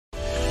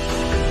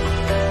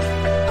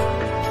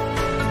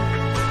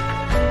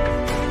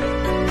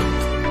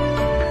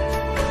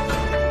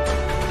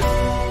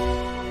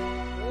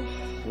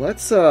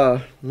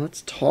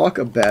let's talk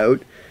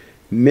about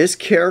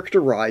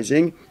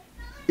mischaracterizing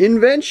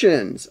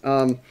inventions.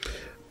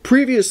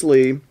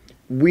 Previously,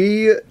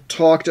 we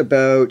talked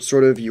about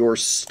sort of your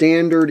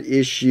standard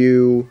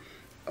issue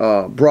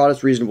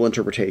broadest reasonable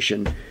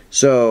interpretation.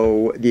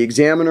 So the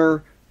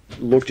examiner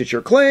looked at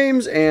your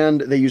claims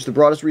and they used the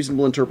broadest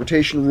reasonable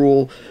interpretation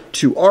rule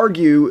to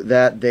argue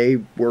that they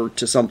were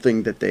to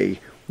something that they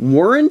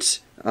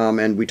weren't.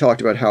 And we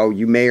talked about how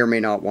you may or may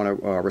not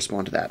want to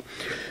respond to that.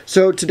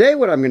 So today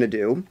what I'm going to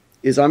do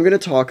is I'm going to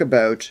talk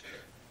about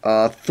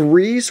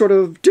three sort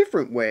of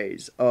different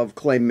ways of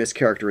claim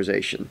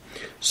mischaracterization.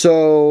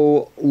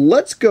 So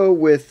let's go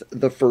with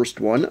the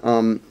first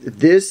one.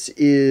 This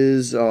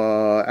is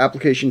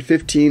application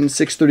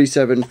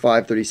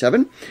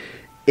 15.637.537.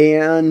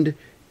 And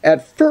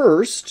at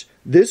first,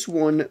 this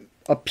one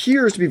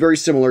appears to be very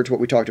similar to what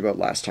we talked about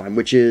last time,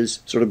 which is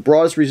sort of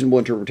broadest reasonable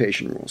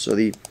interpretation rule. So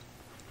the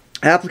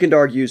applicant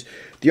argues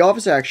the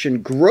office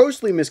action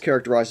grossly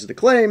mischaracterizes the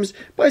claims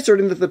by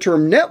asserting that the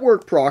term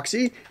network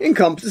proxy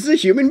encompasses a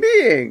human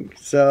being.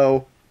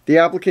 So the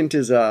applicant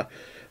is not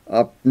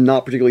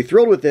particularly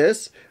thrilled with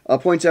this,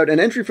 points out an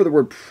entry for the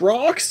word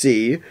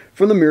proxy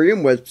from the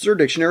Merriam-Webster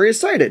dictionary is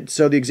cited.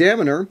 So the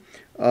examiner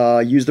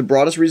used the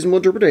broadest reasonable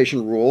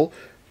interpretation rule,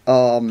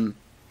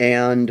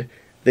 and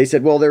they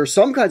said, well, there are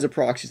some kinds of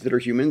proxies that are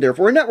human,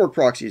 therefore a network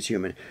proxy is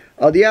human.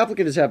 The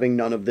applicant is having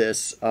none of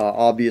this,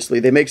 obviously.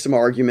 They make some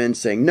arguments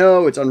saying,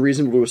 no, it's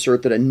unreasonable to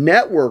assert that a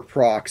network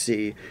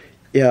proxy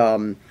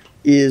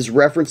is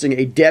referencing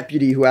a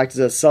deputy who acts as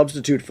a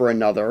substitute for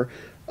another.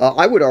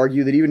 I would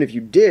argue that even if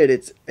you did,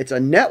 it's a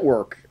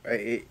network.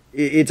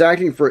 It's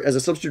acting as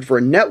a substitute for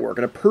a network,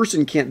 and a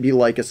person can't be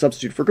like a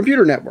substitute for a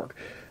computer network.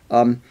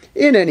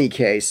 In any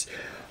case,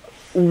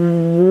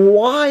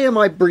 why am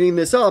I bringing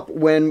this up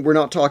when we're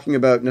not talking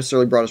about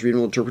necessarily broadest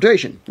reasonable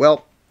interpretation?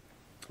 Well,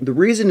 the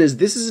reason is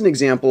this is an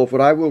example of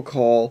what I will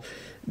call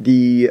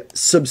the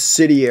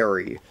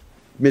subsidiary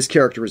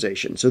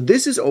mischaracterization. So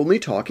this is only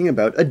talking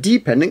about a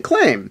dependent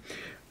claim.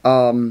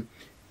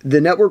 The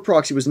network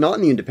proxy was not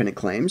in the independent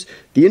claims.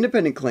 The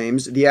independent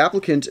claims, the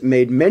applicant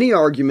made many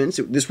arguments.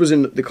 This was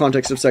in the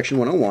context of Section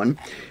 101.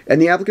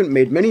 And the applicant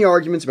made many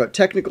arguments about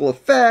technical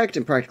effect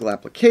and practical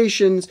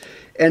applications.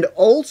 And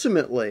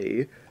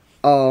ultimately,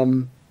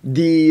 all of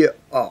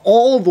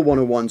the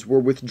 101s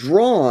were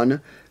withdrawn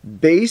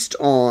based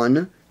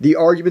on the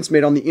arguments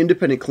made on the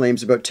independent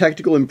claims about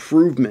technical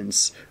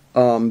improvements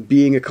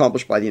being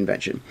accomplished by the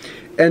invention.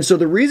 And so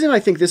the reason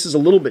I think this is a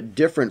little bit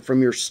different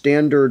from your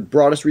standard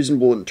broadest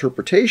reasonable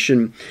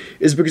interpretation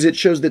is because it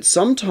shows that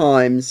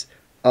sometimes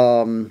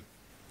your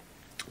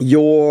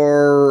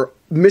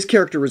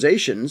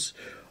mischaracterizations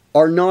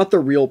are not the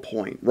real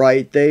point,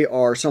 right? They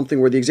are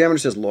something where the examiner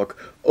says, look,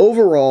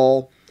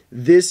 overall,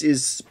 this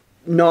is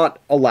not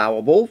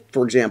allowable,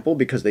 for example,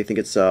 because they think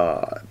it's,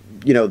 the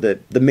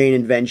main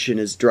invention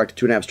is directed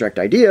to an abstract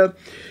idea.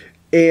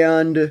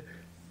 And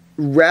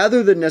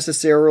rather than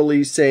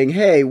necessarily saying,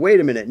 hey, wait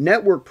a minute,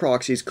 network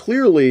proxies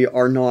clearly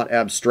are not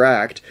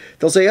abstract,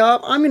 they'll say,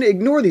 I'm going to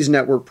ignore these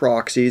network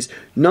proxies,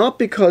 not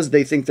because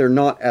they think they're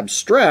not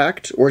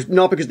abstract, or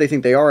not because they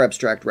think they are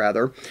abstract,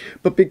 rather,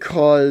 but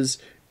because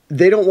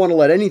they don't want to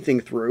let anything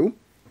through,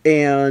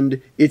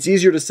 and it's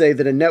easier to say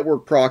that a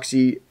network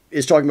proxy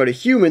is talking about a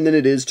human than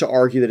it is to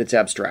argue that it's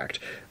abstract.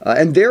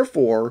 And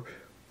therefore,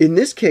 in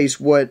this case,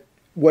 what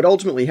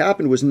ultimately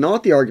happened was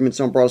not the arguments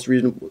on broadest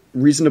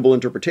reasonable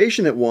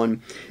interpretation that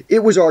won,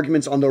 it was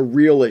arguments on the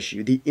real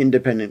issue, the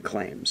independent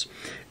claims.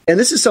 And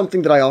this is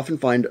something that I often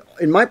find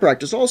in my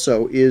practice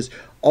also, is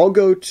I'll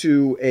go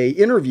to an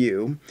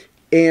interview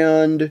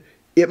and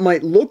it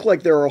might look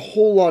like there are a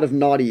whole lot of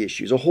knotty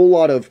issues, a whole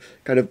lot of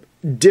kind of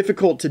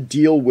difficult to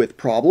deal with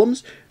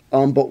problems.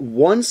 But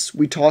once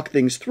we talk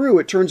things through,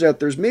 it turns out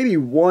there's maybe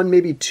one,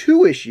 maybe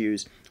two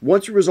issues.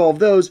 Once we resolve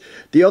those,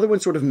 the other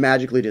ones sort of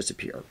magically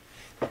disappear.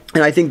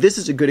 And I think this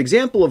is a good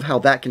example of how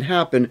that can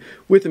happen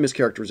with the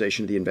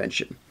mischaracterization of the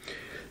invention.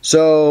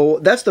 So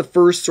that's the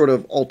first sort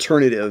of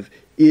alternative,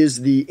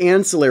 is the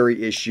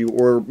ancillary issue,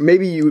 or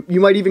maybe you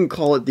might even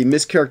call it the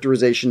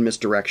mischaracterization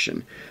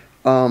misdirection.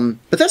 But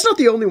that's not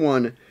the only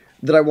one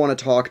that I want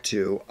to talk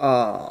to.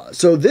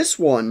 So this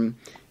one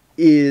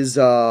is,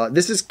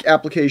 this is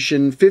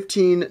application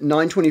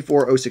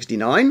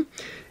 15.924.069,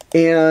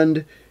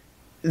 and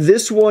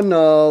this one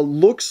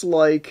looks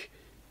like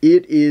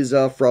it is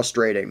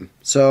frustrating.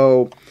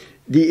 So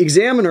the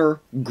examiner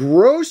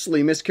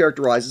grossly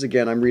mischaracterizes,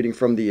 again, I'm reading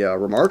from the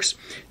remarks,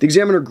 the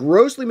examiner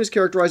grossly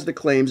mischaracterizes the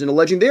claims in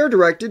alleging they are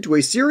directed to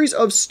a series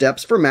of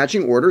steps for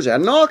matching orders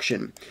at an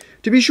auction.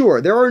 To be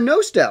sure, there are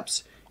no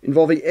steps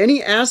involving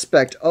any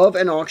aspect of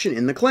an auction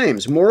in the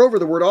claims. Moreover,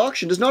 the word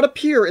auction does not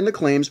appear in the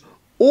claims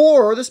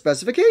or the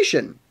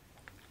specification.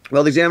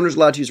 While the examiner is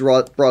allowed to use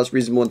broadest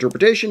reasonable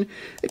interpretation,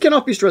 it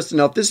cannot be stressed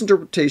enough this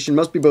interpretation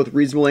must be both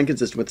reasonable and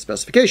consistent with the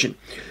specification.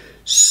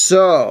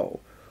 So,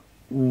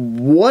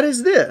 what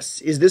is this?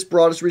 Is this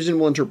broadest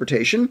reasonable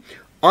interpretation?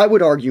 I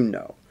would argue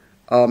no.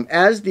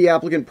 as the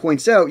applicant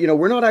points out,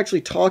 we're not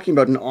actually talking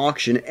about an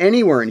auction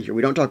anywhere in here.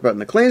 We don't talk about it in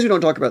the claims. We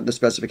don't talk about it in the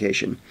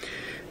specification.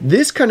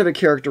 This kind of a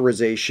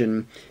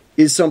characterization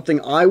is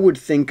something I would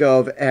think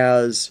of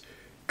as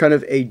kind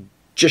of a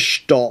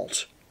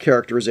Gestalt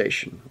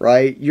characterization,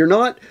 right? You're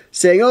not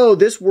saying, oh,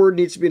 this word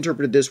needs to be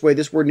interpreted this way,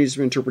 this word needs to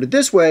be interpreted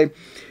this way.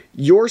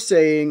 You're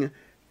saying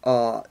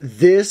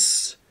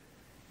this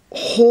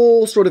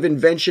whole sort of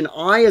invention,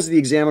 I, as the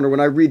examiner, when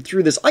I read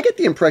through this, I get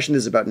the impression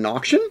this is about an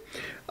auction,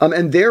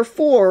 and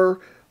therefore,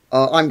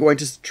 I'm going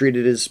to treat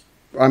it as,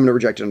 I'm going to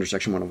reject it under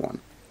Section 101.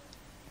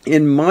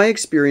 In my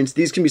experience,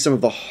 these can be some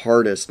of the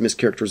hardest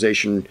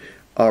mischaracterization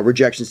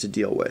rejections to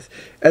deal with.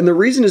 And the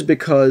reason is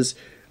because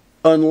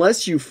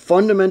unless you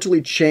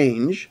fundamentally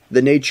change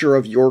the nature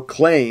of your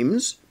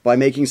claims by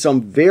making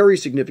some very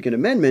significant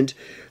amendment,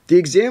 the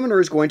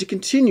examiner is going to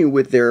continue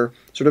with their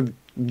sort of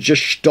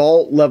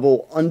Gestalt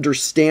level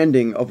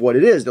understanding of what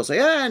it is. They'll say,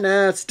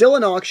 nah, it's still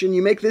an auction.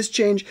 You make this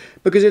change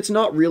because it's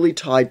not really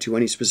tied to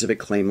any specific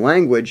claim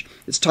language.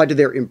 It's tied to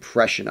their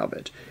impression of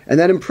it. And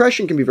that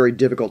impression can be very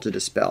difficult to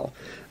dispel.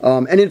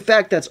 And in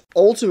fact, that's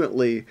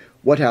ultimately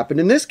what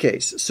happened in this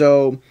case.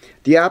 So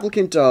the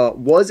applicant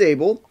was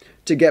able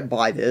to get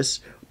by this,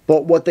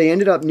 but what they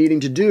ended up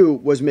needing to do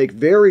was make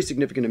very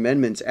significant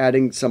amendments,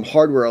 adding some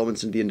hardware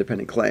elements into the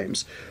independent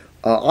claims.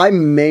 I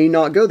may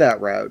not go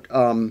that route.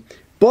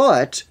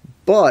 But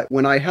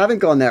when I haven't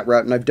gone that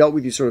route and I've dealt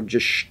with these sort of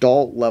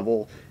Gestalt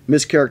level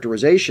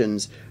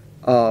mischaracterizations,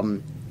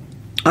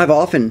 I've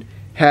often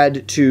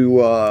had to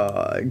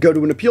go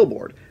to an appeal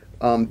board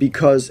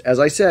because, as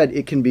I said,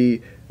 it can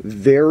be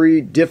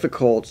very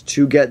difficult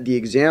to get the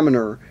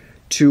examiner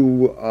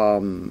to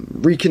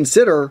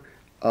reconsider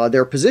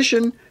their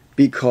position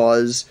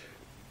because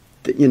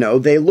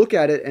they look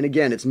at it, and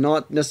again, it's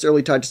not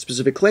necessarily tied to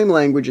specific claim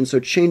language, and so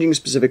changing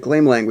specific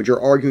claim language or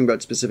arguing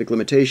about specific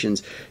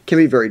limitations can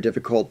be very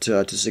difficult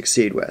to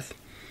succeed with.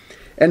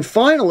 And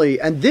finally,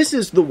 and this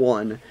is the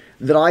one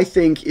that I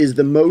think is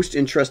the most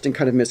interesting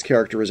kind of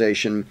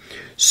mischaracterization.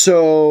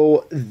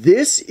 So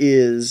this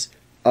is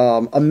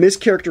a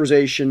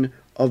mischaracterization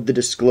of the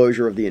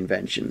disclosure of the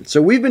invention.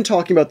 So we've been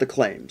talking about the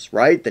claims,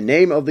 right? The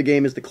name of the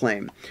game is the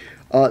claim.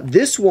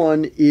 This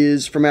one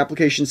is from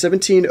application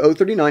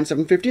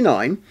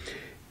 17.039.759,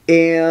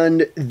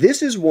 and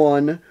this is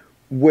one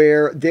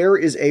where there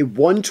is a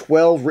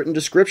 112 written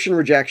description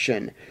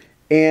rejection.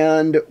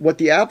 And what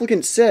the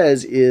applicant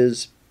says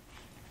is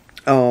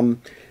the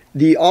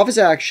office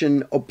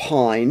action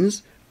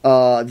opines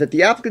that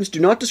the applicants do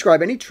not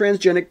describe any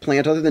transgenic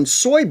plant other than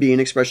soybean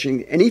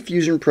expressing any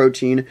fusion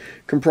protein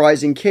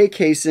comprising K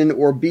casein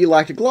or B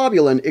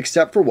lactoglobulin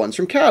except for ones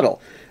from cattle.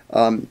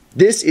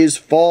 This is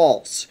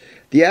false.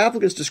 The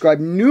applicants describe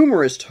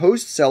numerous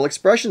host cell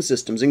expression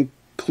systems,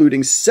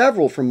 including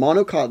several from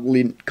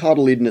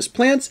monocotyledonous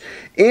plants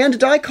and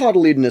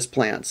dicotyledonous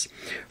plants.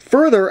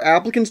 Further,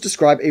 applicants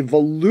describe a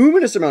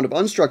voluminous amount of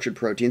unstructured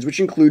proteins, which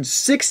includes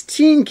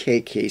 16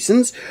 K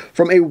caseins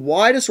from a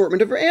wide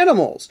assortment of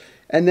animals,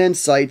 and then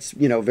cites,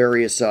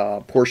 various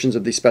portions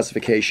of the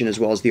specification as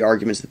well as the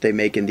arguments that they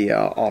make in the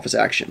office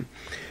action.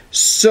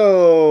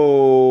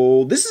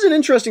 So this is an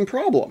interesting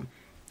problem.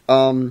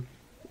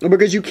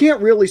 Because you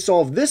can't really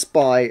solve this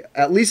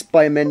at least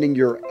by amending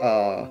your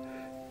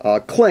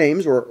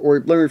claims, or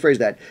let me rephrase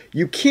that.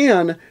 You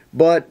can,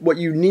 but what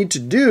you need to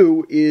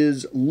do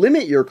is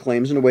limit your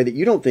claims in a way that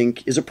you don't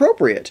think is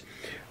appropriate.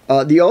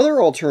 The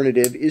other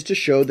alternative is to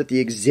show that the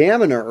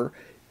examiner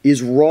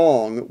is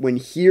wrong when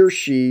he or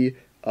she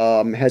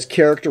has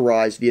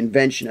characterized the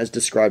invention as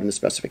described in the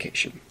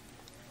specification.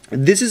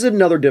 This is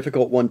another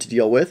difficult one to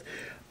deal with.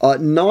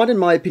 Not, in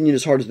my opinion,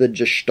 as hard as the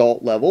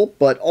Gestalt level,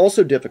 but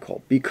also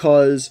difficult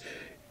because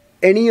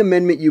any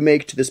amendment you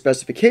make to the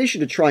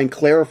specification to try and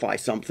clarify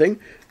something,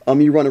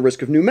 you run a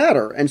risk of new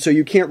matter, and so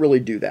you can't really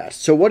do that.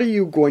 So what are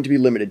you going to be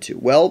limited to?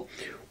 Well,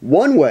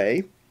 one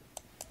way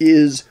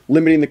is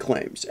limiting the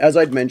claims. As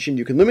I'd mentioned,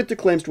 you can limit the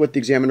claims to what the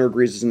examiner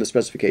agrees is in the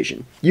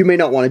specification. You may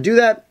not want to do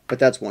that, but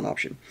that's one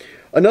option.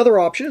 Another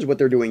option is what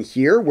they're doing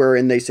here,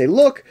 wherein they say,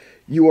 look,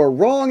 you are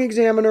wrong,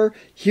 examiner.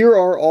 Here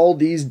are all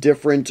these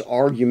different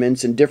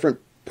arguments and different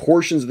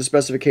portions of the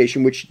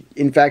specification, which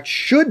in fact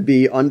should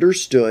be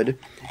understood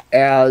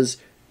as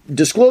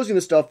disclosing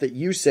the stuff that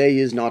you say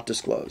is not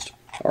disclosed.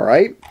 All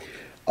right.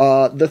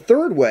 The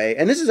third way,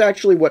 and this is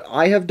actually what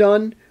I have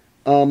done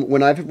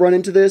when I've run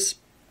into this,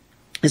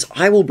 is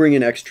I will bring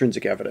in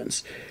extrinsic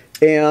evidence.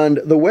 And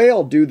the way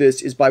I'll do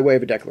this is by way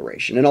of a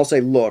declaration. And I'll say,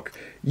 look,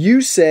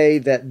 you say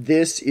that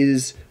this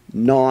is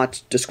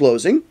not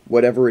disclosing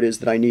whatever it is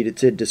that I needed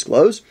to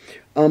disclose.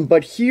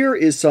 But here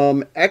is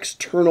some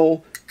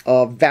external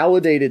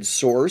validated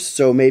source.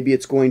 So maybe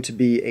it's going to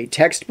be a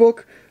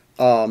textbook.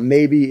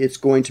 Maybe it's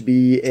going to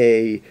be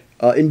a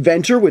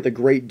inventor with a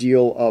great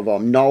deal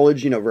of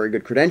knowledge, very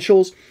good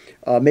credentials.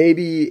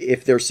 Maybe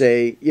if they're,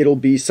 say, it'll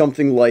be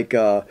something like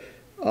an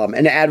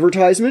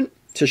advertisement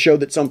to show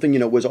that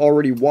something, was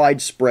already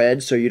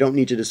widespread, so you don't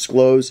need to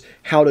disclose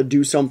how to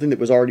do something that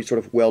was already sort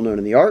of well known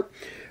in the art.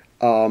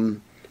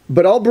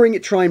 But I'll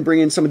try and bring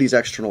in some of these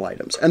external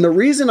items. And the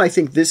reason I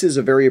think this is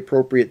a very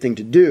appropriate thing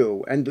to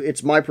do, and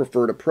it's my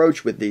preferred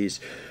approach with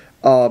these,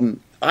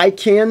 I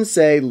can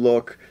say,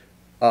 look,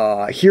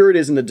 here it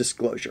is in the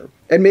disclosure.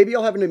 And maybe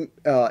I'll have an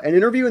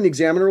interview and the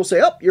examiner will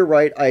say, oh, you're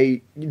right,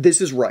 this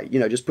is right.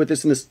 Just put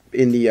this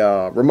in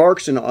the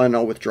remarks and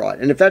I'll withdraw it.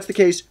 And if that's the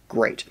case,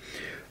 great.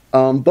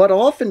 But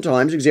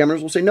oftentimes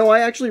examiners will say, no, I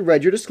actually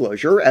read your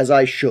disclosure, as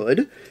I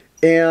should,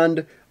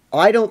 and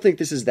I don't think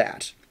this is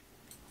that.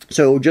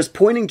 So just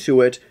pointing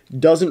to it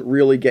doesn't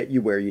really get you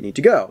where you need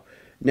to go.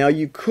 Now,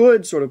 you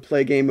could sort of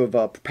play a game of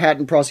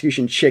patent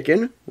prosecution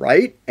chicken,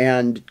 right,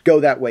 and go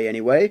that way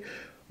anyway.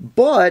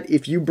 But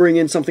if you bring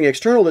in something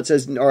external that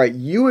says, all right,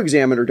 you,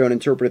 examiner, don't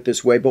interpret it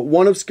this way, but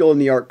one of skill in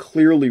the art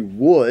clearly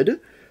would,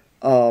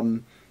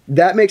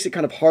 that makes it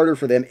kind of harder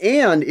for them.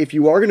 And if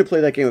you are going to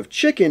play that game of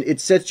chicken,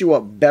 it sets you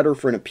up better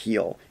for an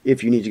appeal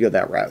if you need to go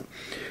that route.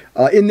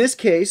 In this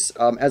case,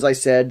 as I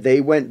said,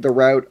 they went the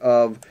route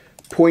of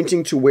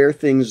pointing to where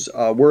things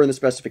were in the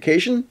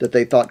specification that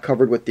they thought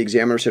covered what the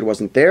examiner said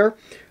wasn't there.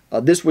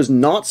 This was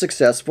not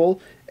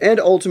successful, and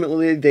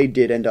ultimately they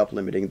did end up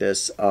limiting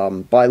this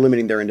by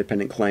limiting their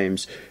independent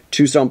claims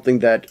to something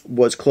that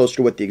was close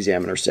to what the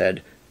examiner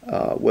said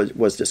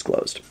was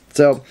disclosed.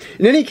 So,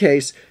 in any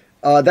case,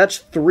 that's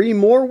 3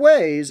 more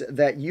ways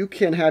that you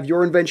can have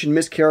your invention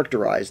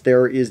mischaracterized.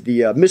 There is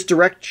the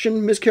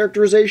misdirection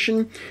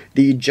mischaracterization,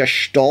 the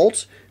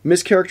Gestalt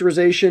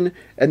Mischaracterization,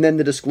 and then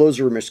the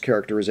disclosure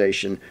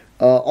mischaracterization.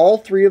 All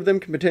 3 of them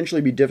can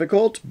potentially be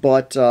difficult,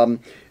 but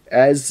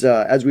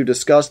as we've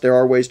discussed, there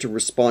are ways to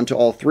respond to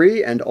all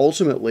 3 and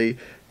ultimately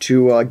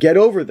to get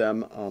over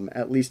them,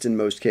 at least in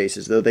most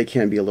cases, though they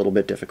can be a little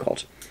bit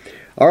difficult.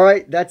 All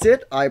right, that's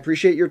it. I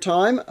appreciate your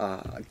time.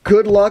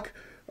 Good luck.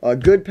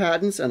 Good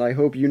patents, and I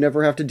hope you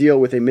never have to deal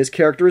with a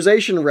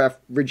mischaracterization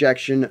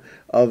rejection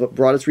of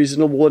Broadest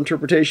Reasonable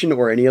Interpretation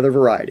or any other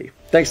variety.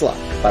 Thanks a lot.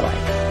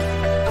 Bye-bye.